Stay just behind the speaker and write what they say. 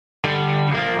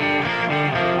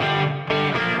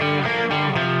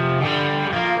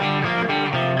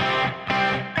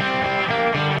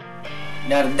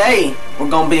Now today, we're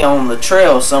going to be on the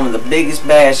trail of some of the biggest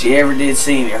bass you ever did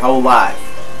see in your whole life.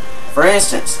 For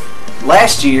instance,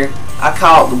 last year, I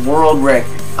caught the world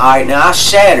record. Alright, now I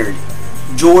shattered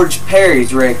George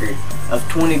Perry's record of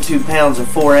 22 pounds and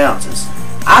 4 ounces.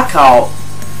 I caught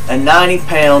a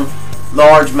 90-pound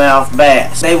largemouth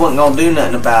bass. They wasn't going to do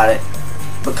nothing about it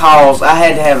because I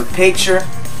had to have a picture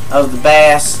of the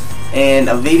bass and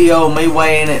a video of me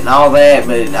weighing it and all that,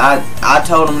 but I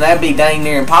told them that'd be dang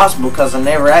near impossible because I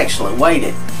never actually weighed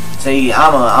it. See,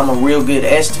 I'm a real good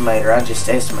estimator. I just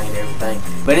estimate everything.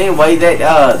 But anyway,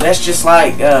 that's just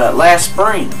like last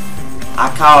spring.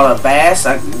 I caught a bass,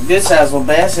 a good sized little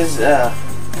bass.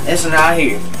 It's right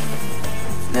here.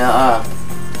 Now,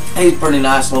 he's a pretty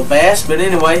nice little bass. But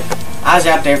anyway, I was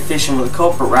out there fishing with a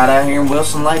culprit right out here in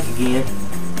Wilson Lake again.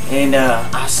 And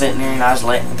I was sitting there and I was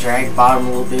letting it drag the bottom a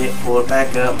little bit, pull it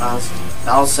back up, and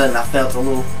all of a sudden I felt a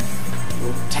little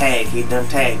tag. He'd done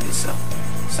tagged it, so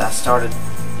I started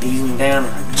easing down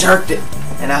and I jerked it,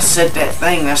 and I set that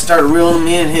thing and I started reeling him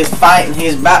in. His fighting,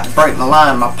 he's about to break my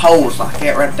line. My pole's like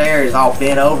that right there is all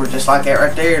bent over, just like that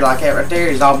right there, like that right there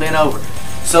is all bent over.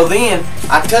 So then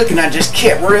I took and I just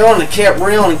kept reeling and kept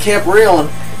reeling and kept reeling.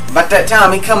 About that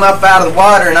time he come up out of the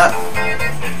water and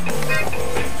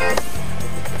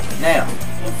Now,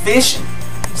 in fishing,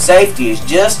 safety is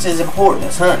just as important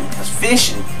as hunting, because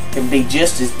fishing can be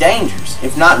just as dangerous,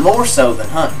 if not more so than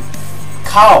hunting.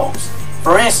 Cause,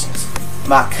 for instance,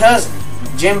 my cousin,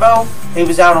 Jimbo, he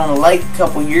was out on the lake a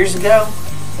couple years ago,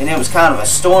 and it was kind of a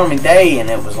stormy day, and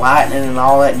it was lightning and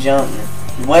all that junk, and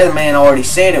the weatherman already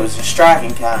said it was a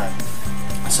striking kind.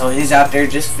 So he's out there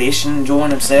just fishing,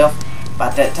 enjoying himself.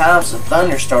 About that time, some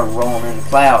thunder started rolling in the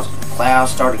clouds.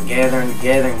 Clouds started gathering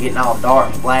together and getting all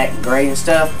dark and black and gray and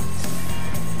stuff.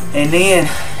 And then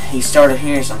he started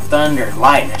hearing some thunder and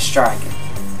lightning striking.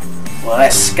 Well,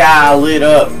 that sky lit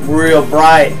up real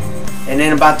bright, and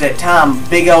then about that time,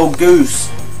 big old goose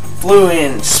flew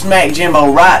in and smacked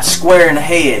Jimbo right square in the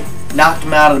head, knocked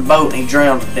him out of the boat, and he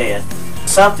drowned to death.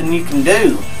 Something you can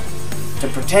do to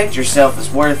protect yourself is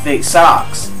wear thick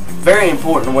socks. Very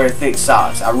important to wear thick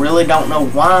socks. I really don't know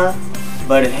why,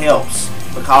 but it helps.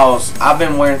 Because I've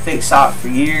been wearing thick socks for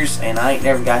years and I ain't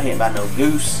never got hit by no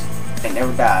goose. Ain't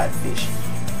never died fishing.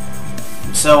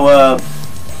 So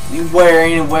you wear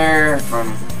anywhere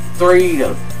from 3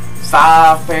 to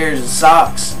 5 pairs of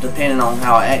socks depending on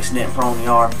how accident prone you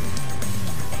are.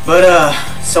 But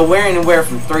so wear anywhere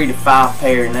from 3 to 5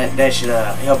 pairs, and that should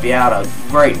help you out a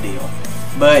great deal.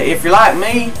 But if you're like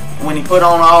me, when you put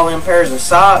on all them pairs of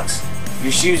socks,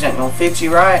 your shoes ain't gonna fit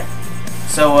you right.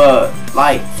 So,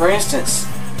 like, for instance,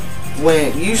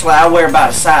 usually I wear about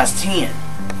a size 10,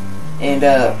 and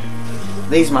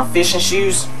these are my fishing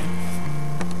shoes.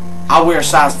 I wear a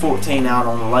size 14 out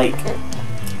on the lake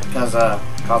because of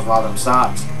all them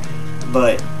socks.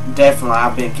 But definitely,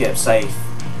 I've been kept safe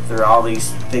through all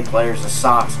these thick layers of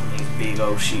socks and these big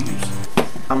old shoes.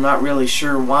 I'm not really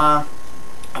sure why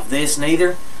of this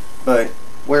neither, but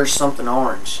wear something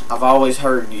orange. I've always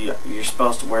heard you're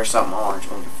supposed to wear something orange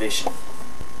when you're fishing.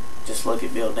 Just look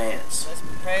at Bill Dance. Let's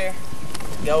prepare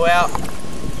to go out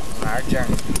on our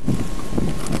journey.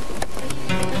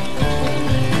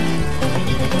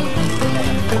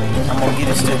 I'm going to get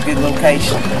us to a good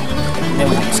location, and then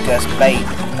we'll discuss bait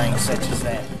and things such as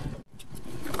that.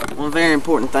 One very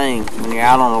important thing when you're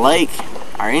out on a lake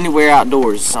or anywhere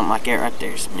outdoors is something like that right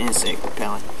there, some insect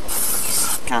repellent.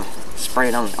 Kind of spray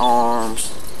it on your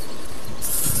arms,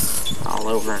 all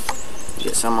over.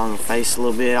 Get some on your face a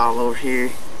little bit, all over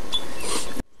here.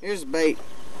 Here's the bait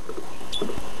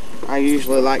I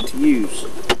usually like to use.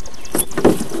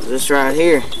 This right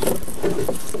here.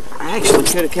 I actually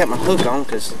could have kept my hook on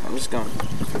because I'm just going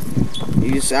to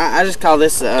use. I just call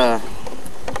this a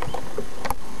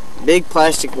big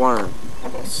plastic worm.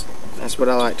 That's what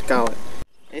I like to call it.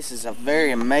 This is a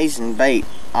very amazing bait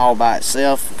all by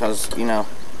itself because, you know,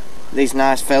 these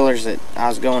nice fellers that I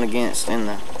was going against in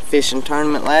the fishing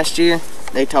tournament last year,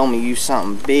 they told me use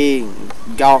something big, and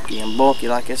gawky, and bulky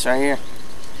like this right here,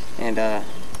 and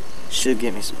should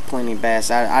get me some plenty of bass.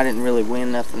 I didn't really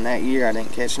win nothing that year. I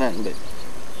didn't catch nothing, but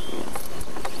you know,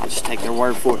 I'll just take their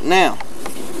word for it. Now,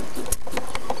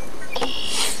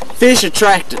 fish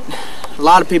attractant. A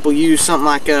lot of people use something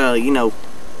like you know,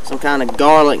 some kind of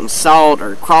garlic and salt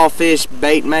or crawfish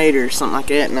bait mate or something like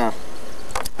that. No,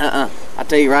 I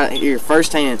tell you right here,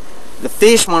 firsthand, the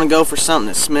fish want to go for something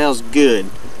that smells good.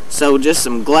 So just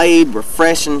some Glade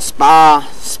Refreshing Spa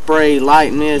Spray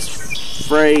Light Mist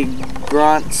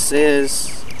Fragrances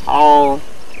All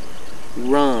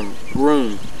Room.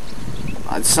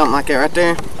 Something like that right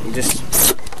there. You just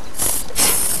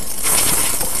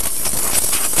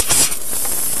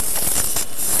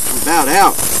about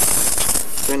out.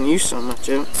 Couldn't use so much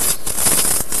of it.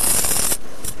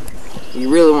 You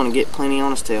really want to get plenty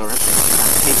on his tail right there.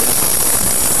 Keep it up.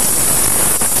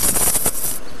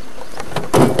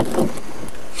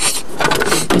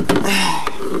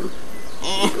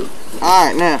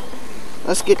 Alright, now,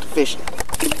 let's get to fishing.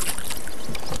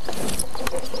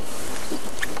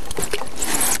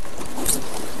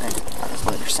 I'll just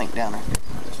let her sink down there.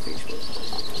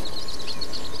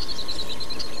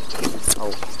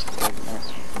 Oh,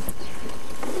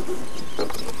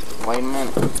 wait a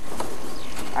minute.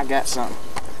 I got something.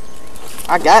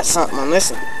 I got something on this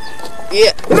one.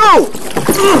 Yeah. No!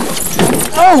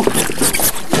 Oh!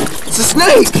 It's a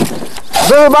snake!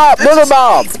 Billy Bob, Billy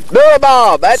Bob, Billy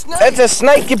Bob. That's a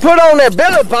snake you put on there,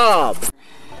 Billy Bob.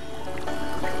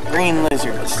 Green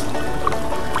lizards.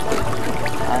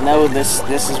 I know this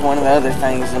is one of the other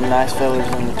things them nice fellas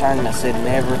in the tournament said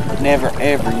never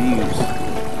ever use.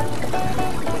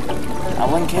 I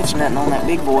wasn't catching nothing on that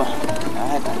big boy. I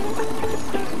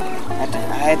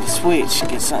had to switch,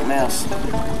 get something else.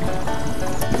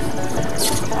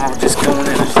 I was just going in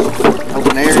an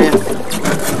open area.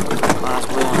 Might as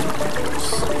well.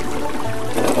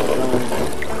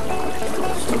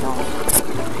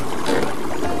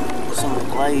 Some of the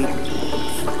blade.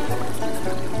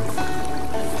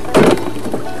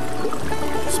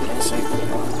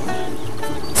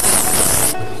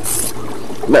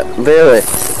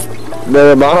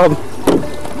 Billy Bob.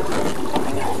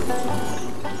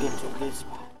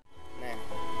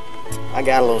 I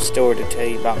got a little story to tell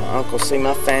you about my uncle. See,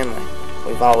 my family,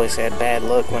 we've always had bad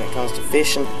luck when it comes to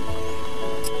fishing.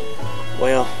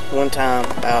 Well, one time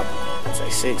about,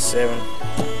 say, 6,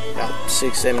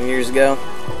 7 years ago,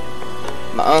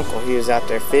 my uncle, he was out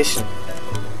there fishing,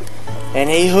 and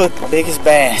he hooked the biggest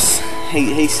bass.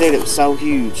 He said it was so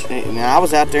huge. And I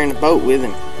was out there in the boat with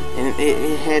him, and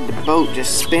it had the boat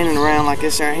just spinning around like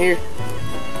this right here.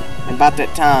 And about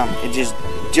that time, it just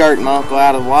jerked my uncle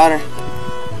out of the water,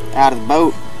 out of the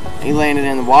boat. He landed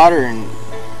in the water, and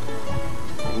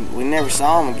we never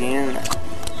saw him again.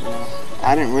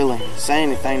 I didn't really say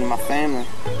anything to my family,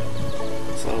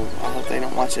 so I hope they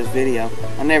don't watch this video.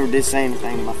 I never did say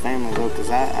anything to my family though, because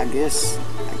I guess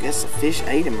a fish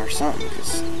ate him or something,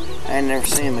 because I had never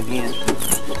seen him again.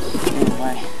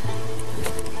 Anyway,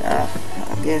 I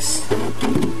guess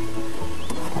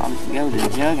I'll go to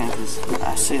jugging, because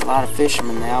I see a lot of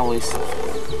fishermen, they always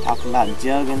talking about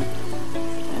jugging,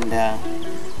 and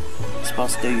it's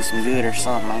supposed to do you some good or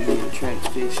something. I'll give you a trick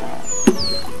fish. I'll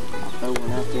throw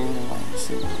one out there anyway and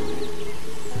see what we do.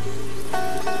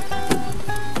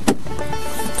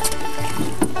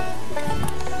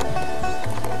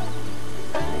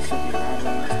 They should be right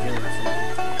on this gill or something.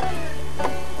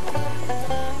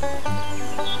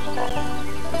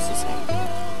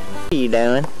 What are you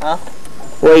doing? Huh?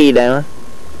 What are you doing?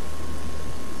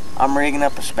 I'm rigging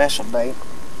up a special bait.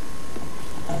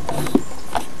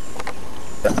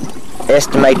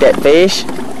 Estimate that fish?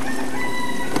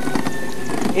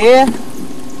 Yeah.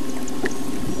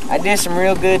 I did some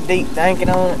real good deep thinking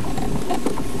on it.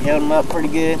 Held them up pretty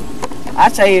good.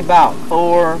 I'd say about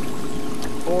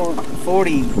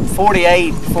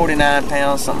 48, 49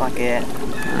 pounds, something like that.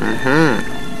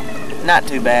 Mm-hmm. Not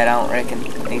too bad, I don't reckon.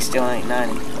 He still ain't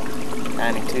 90,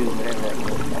 92, whatever that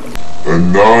was. A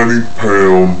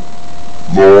 90-pound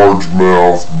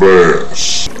largemouth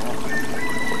bass.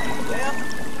 Well,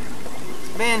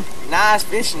 it's been nice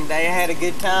fishing today. I had a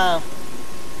good time.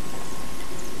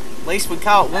 At least we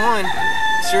caught one.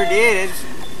 Sure did. It's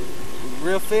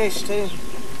real fish too.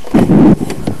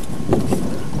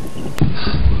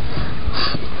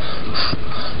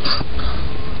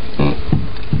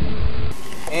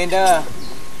 And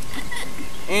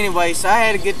anyway, so I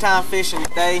had a good time fishing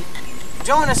today.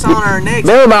 Join us on our next.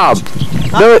 Billy Bob.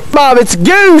 Billy Bob, it's a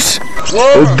goose.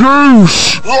 A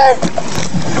goose.